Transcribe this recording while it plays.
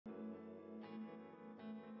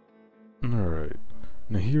Alright.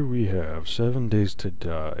 Now here we have 7 Days to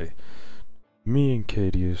Die. Me and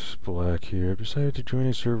KadiusBlack here decided to join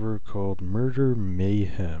a server called Murder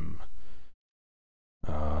Mayhem.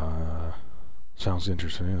 Sounds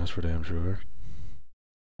interesting, that's for damn sure.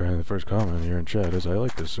 Apparently the first comment here in chat is I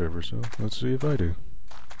like this server, so let's see if I do.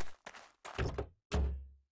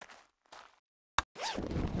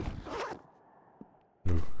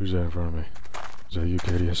 Ooh, who's that in front of me? Is that you,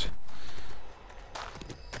 Kadius?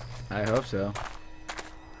 I hope so.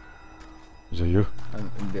 Is that you?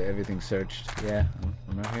 Everything's searched. Yeah,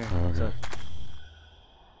 I'm right here. Oh, What's okay.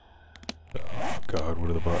 up? Oh god, what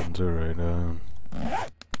are the buttons? Alright,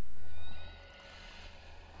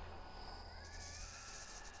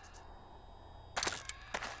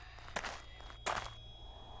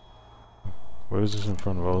 what is this in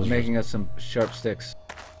front of all this? Making us some sharp sticks.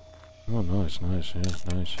 Oh, nice, nice, yeah,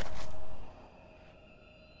 nice.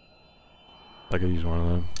 I could use one of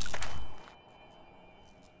them.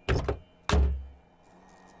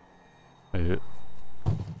 I hit.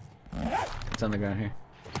 It's on the ground here.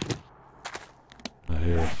 I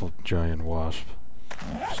hear a giant wasp.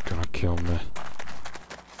 It's gonna kill me.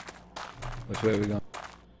 Which way are we going?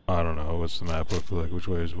 I don't know, what's the map look like? Which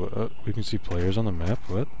way is what? We can see players on the map?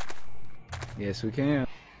 What? Yes, we can.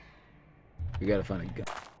 We gotta find a gun.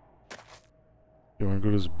 You wanna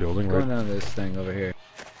go to this building Going right? down this thing over here.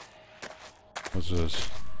 What's this?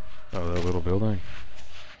 Oh, that little building?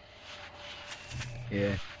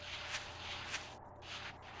 Yeah.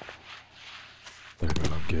 They're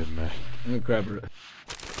gonna get me. I'm gonna grab her.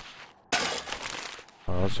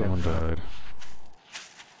 Oh, someone died.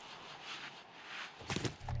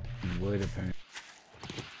 Wood, apparently.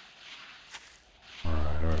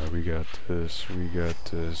 Alright, we got this,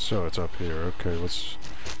 So it's up here, okay, let's...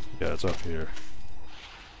 Yeah, it's up here.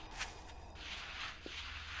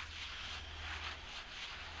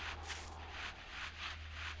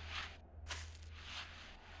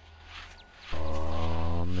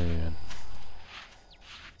 Oh, man.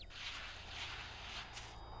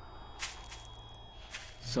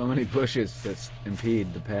 So many bushes that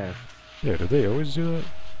impede the path. Yeah, did they always do that?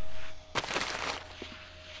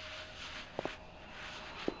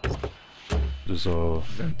 This is all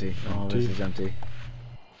It's empty. All this is empty.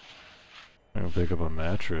 I'm gonna pick up a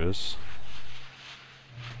mattress.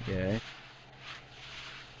 Yeah.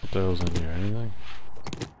 What the hell's in here? Anything?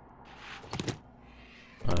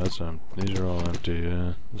 Oh, that's empty. These are all empty,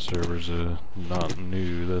 yeah. The server's not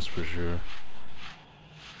new, that's for sure.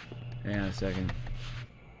 Hang on a second.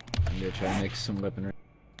 I'm gonna try to make some weaponry.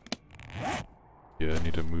 Yeah, I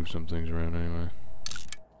need to move some things around anyway.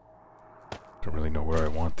 Don't really know where I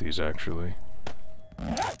want these actually.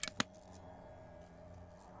 Is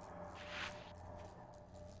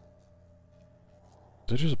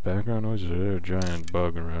that just background noise or is there a giant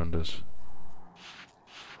bug around us?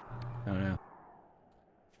 I don't know.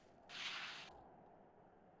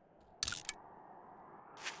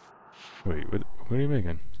 Wait, what are you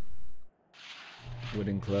making?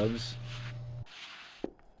 Wooden clubs.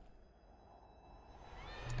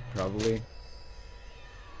 Probably.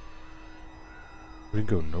 We can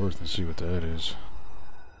go north and see what that is.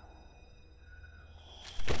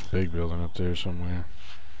 A big building up there somewhere.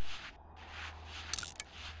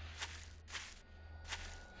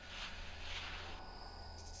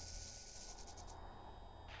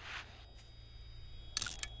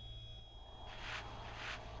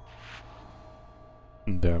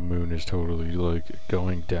 That moon is totally like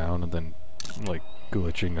going down and then like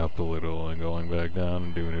glitching up a little and going back down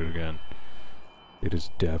and doing it again. It is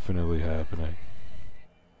definitely happening.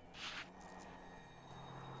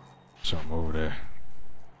 Something over there.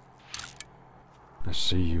 I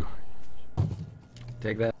see you.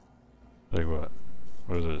 Take that. Like what?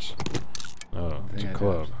 What is this? Oh, it's a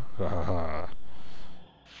club. Ha ha ha.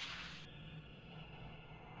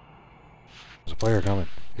 There's a player coming.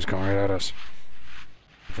 He's coming right at us.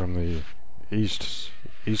 From the east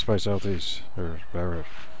by southeast, or whatever.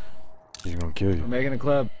 He's gonna kill you. We're making a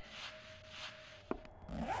club.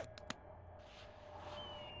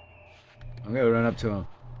 I'm gonna run up to him.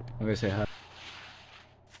 I'm gonna say hi.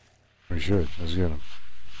 We should. Let's get him.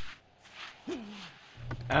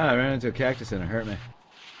 Ah, I ran into a cactus and it hurt me.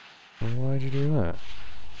 Well, why'd you do that?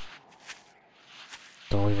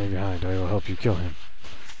 Don't leave me behind. I will help you kill him.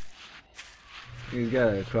 He's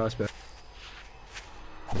got a crossbow.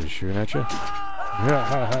 Is he shooting at you?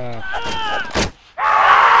 I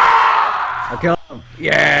killed him.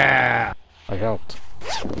 Yeah! I helped.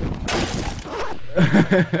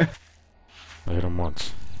 I hit him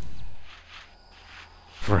once.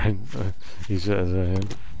 Right? He says him.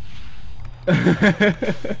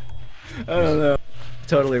 I don't know.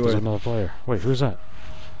 totally There's would. another player. Wait, who's that?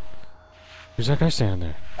 Who's that guy standing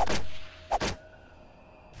there?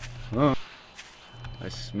 Oh. I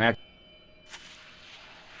smacked.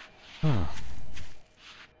 Huh.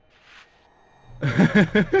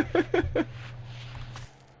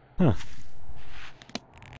 Huh.